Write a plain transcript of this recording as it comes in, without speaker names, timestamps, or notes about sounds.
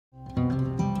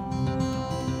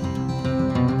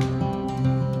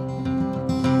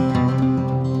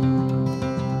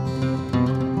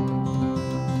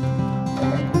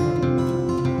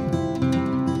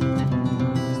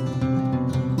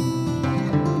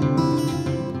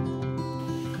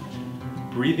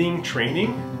breathing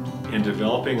training and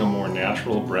developing a more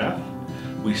natural breath,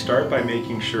 we start by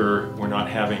making sure we're not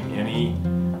having any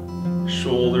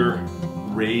shoulder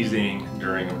raising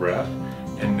during a breath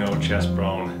and no chest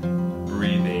bone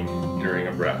breathing during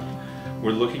a breath.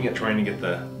 We're looking at trying to get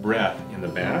the breath in the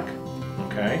back,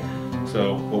 okay?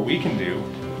 So what we can do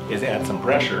is add some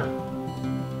pressure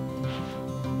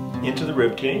into the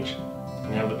rib cage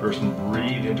and have the person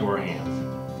breathe into our hands.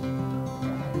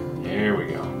 There we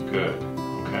go, good,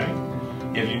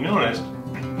 okay? If you noticed,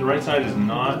 the right side is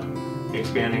not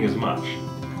expanding as much.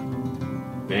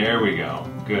 There we go,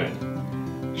 good.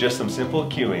 Just some simple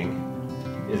cueing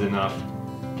is enough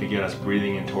to get us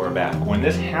breathing into our back. When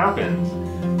this happens,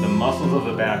 the muscles of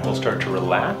the back will start to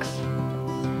relax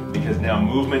because now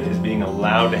movement is being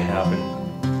allowed to happen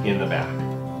in the back.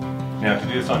 Now to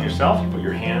do this on yourself, you put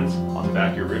your hands on the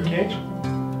back of your rib cage.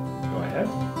 Go ahead.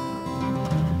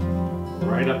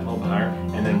 Right up a little higher,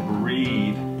 and then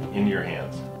breathe into your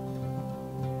hands.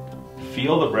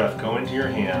 Feel the breath go into your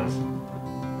hands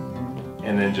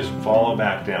and then just follow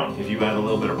back down. If you add a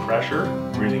little bit of pressure,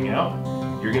 breathing out,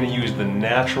 you're going to use the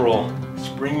natural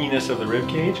springiness of the rib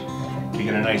cage to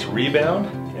get a nice rebound,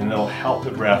 and that'll help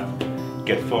the breath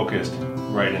get focused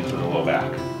right into the low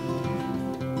back.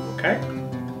 Okay?